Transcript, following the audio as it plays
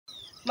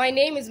My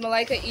name is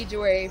Malaika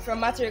Ijue from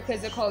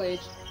ECCLESIAE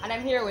College, and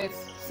I'm here with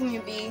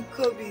Sinyubi,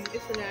 Kobe,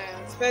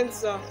 Ifunaya,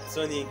 Spencer,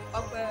 Sonny,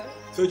 Ope,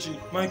 Tochi,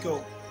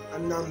 Michael,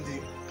 and Nandi.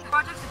 The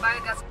project to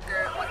Biogas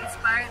was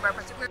inspired by a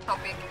particular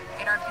topic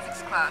in our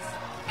physics class,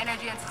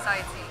 energy and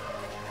society.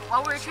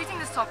 While we were treating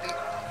this topic,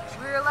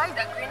 we realized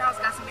that greenhouse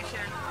gas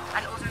emission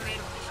and ozone layer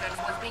depletion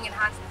was being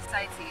enhanced in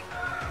society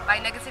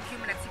by negative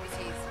human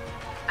activities.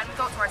 And we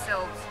thought to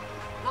ourselves,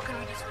 what can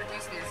we do to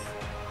reduce this?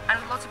 And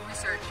with lots of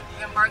research,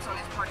 we embarked on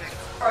this project.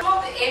 Some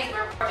of the aims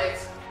of our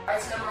project are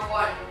to number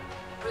 1,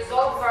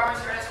 resolve farmers'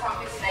 earnest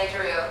conflicts in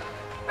Nigeria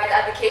by the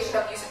application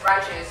of use of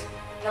branches.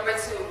 Number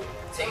 2,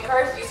 to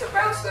encourage the use of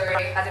brown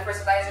slurry as a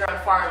fertilizer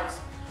on farms.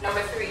 Number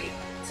 3,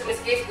 to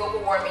mitigate global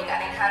warming and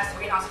enhance the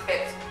greenhouse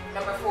effect.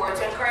 Number 4,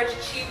 to encourage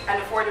cheap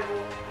and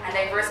affordable and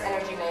diverse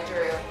energy in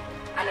Nigeria.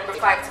 And number 5,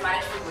 to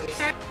manage food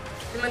waste.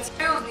 The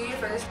materials needed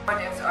for this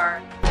project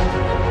are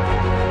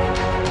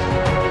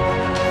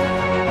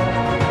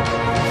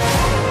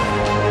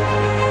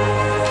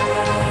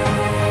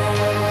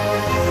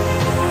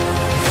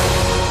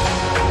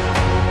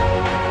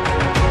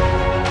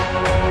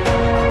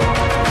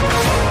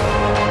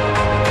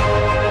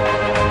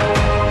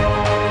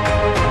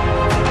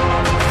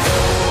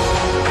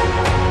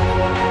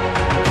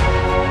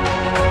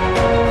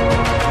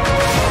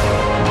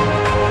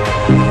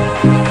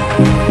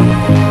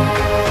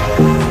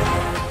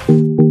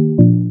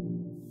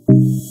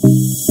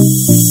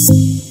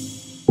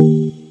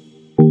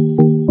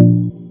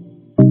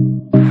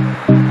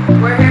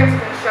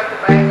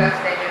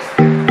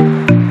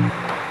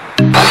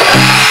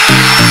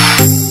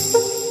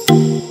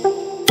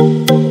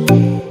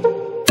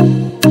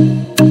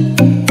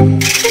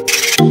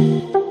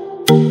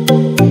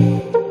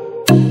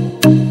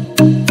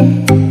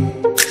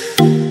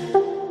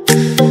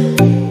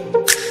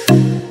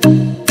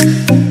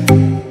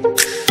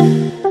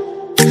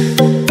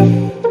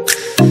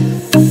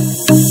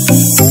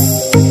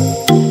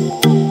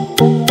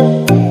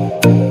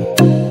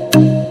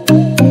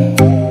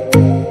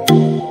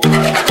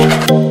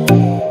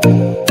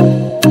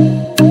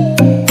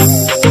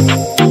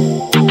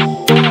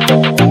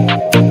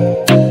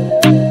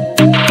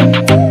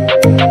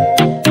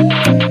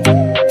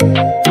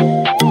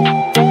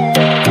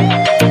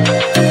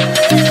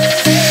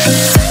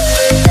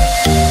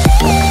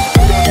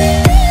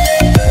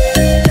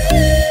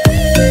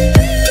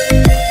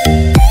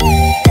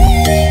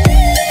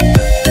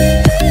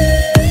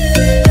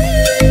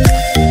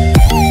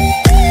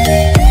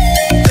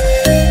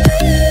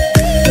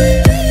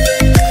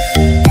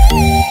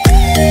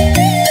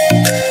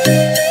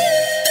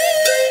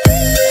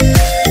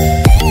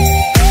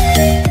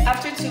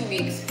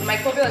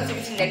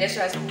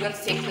has begun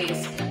to take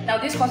place. Now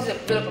this causes a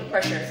buildup of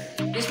pressure.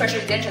 This pressure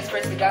is then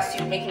transferred to the gas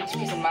tube, making it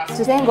decrease in mass.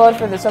 To thank God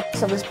for the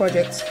success of this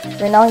project,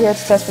 we're now here to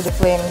test for the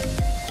flame.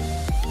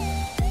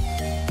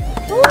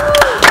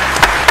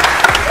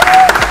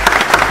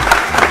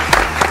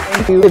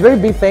 Thank you. A very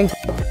big thank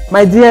you.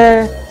 My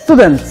dear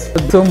students,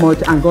 so much,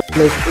 and God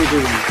bless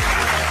everyone.